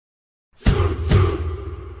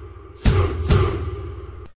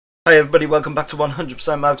Hi everybody, welcome back to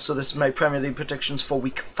 100% Mag. So this is my Premier League predictions for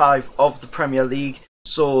week 5 of the Premier League.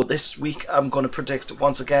 So this week I'm going to predict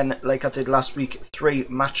once again, like I did last week, 3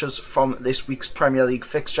 matches from this week's Premier League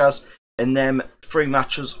fixtures. And them 3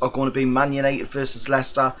 matches are going to be Man United versus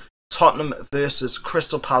Leicester, Tottenham versus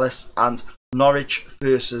Crystal Palace, and Norwich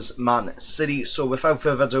versus Man City. So without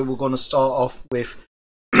further ado, we're going to start off with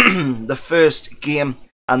the first game,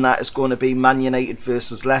 and that is going to be Man United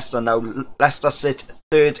versus Leicester. Now, Leicester sit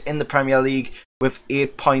 3rd in the Premier League with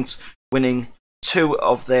 8 points, winning 2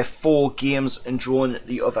 of their 4 games and drawing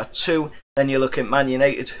the other 2. Then you look at Man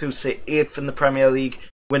United, who sit 8th in the Premier League,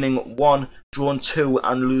 winning 1, drawing 2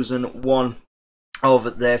 and losing 1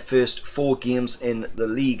 of their first 4 games in the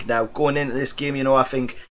league. Now, going into this game, I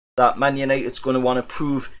think that Man United's going to want to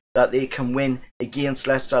prove that they can win against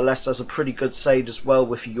Leicester. Leicester's a pretty good side as well,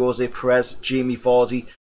 with Jose Perez, Jamie Vardy,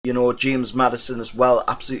 James Maddison as well.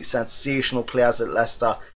 Absolutely sensational players at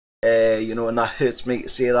Leicester. And that hurts me to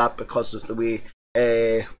say that because of the way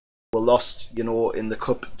we lost, in the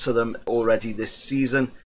cup to them already this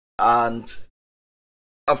season. And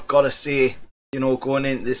I've got to say, going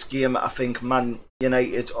into this game, I think Man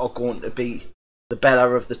United are going to be the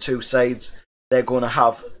better of the 2 sides. They're going to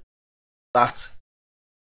have that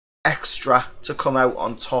extra to come out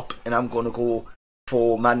on top, and I'm going to go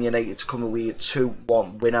for Man United to come away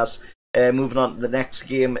 2-1 winners. Moving on to the next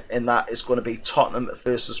game, and that is going to be Tottenham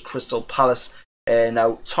versus Crystal Palace.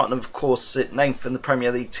 Now, Tottenham, of course, sit 9th in the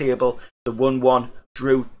Premier League table. They won 1,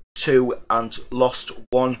 drew 2, and lost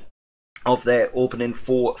 1 of their opening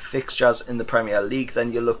 4 fixtures in the Premier League.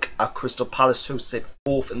 Then you look at Crystal Palace, who sit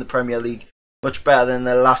 4th in the Premier League, much better than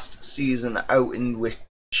their last season out, in which,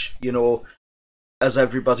 as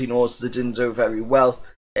everybody knows, they didn't do very well.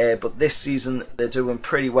 But this season they're doing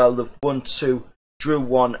pretty well. They've won 2, drew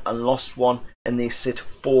 1 and lost 1, and they sit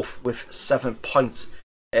 4th with 7 points,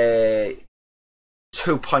 2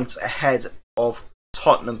 points ahead of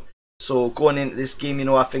Tottenham. So going into this game,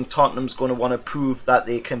 I think Tottenham's going to want to prove that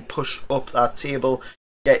they can push up that table,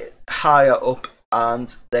 get higher up,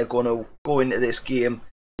 and they're going to go into this game,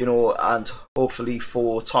 and hopefully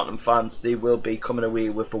for Tottenham fans, they will be coming away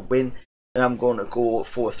with a win. And I'm going to go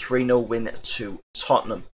for a 3-0 win to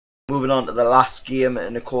Tottenham. Moving on to the last game,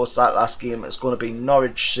 and of course that last game is going to be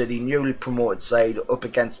Norwich City, newly promoted side, up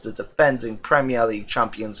against the defending Premier League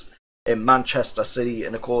champions in Manchester City.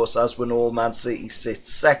 And of course, as we know, Man City sits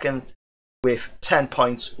 2nd with 10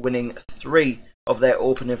 points, winning 3 of their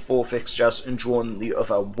opening 4 fixtures and drawing the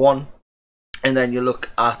other 1. And then you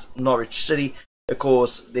look at Norwich City, of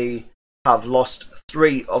course, they have lost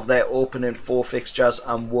 3 of their opening 4 fixtures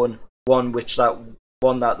and won 1, which that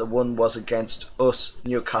one that the one was against us,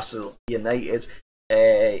 Newcastle United.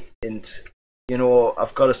 And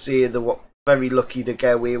I've got to say they were very lucky to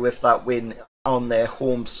get away with that win on their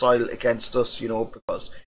home soil against us,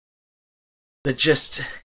 because they just,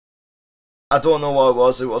 I don't know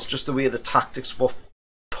what it was just the way the tactics were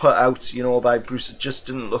put out, by Bruce. It just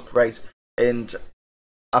didn't look right. And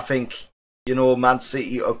I think, Man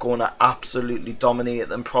City are going to absolutely dominate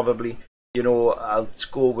them probably. I'll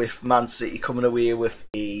go with Man City coming away with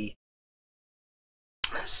a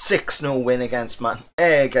 6-0 win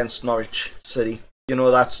against Norwich City.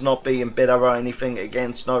 That's not being bitter or anything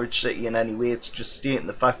against Norwich City in any way. It's just stating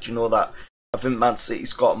the fact, that I think Man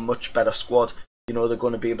City's got a much better squad. They're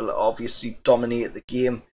going to be able to obviously dominate the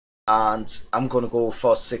game, and I'm going to go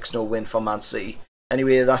for a 6-0 win for Man City.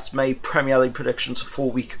 Anyway, that's my Premier League predictions for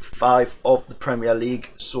week 5 of the Premier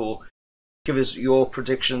League. So give us your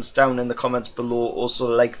predictions down in the comments below. Also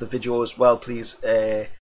like the video as well, please.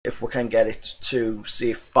 If we can get it to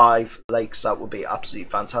say 5 likes, that would be absolutely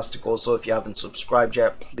fantastic. Also, if you haven't subscribed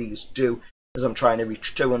yet, please do, as I'm trying to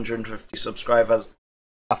reach 250 subscribers.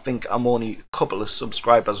 I think I'm only a couple of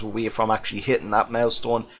subscribers away from actually hitting that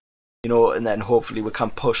milestone, and then hopefully we can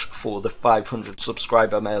push for the 500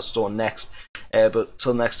 subscriber milestone next. But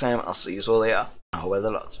till next time, I'll see you all later. How are the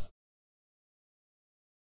lads?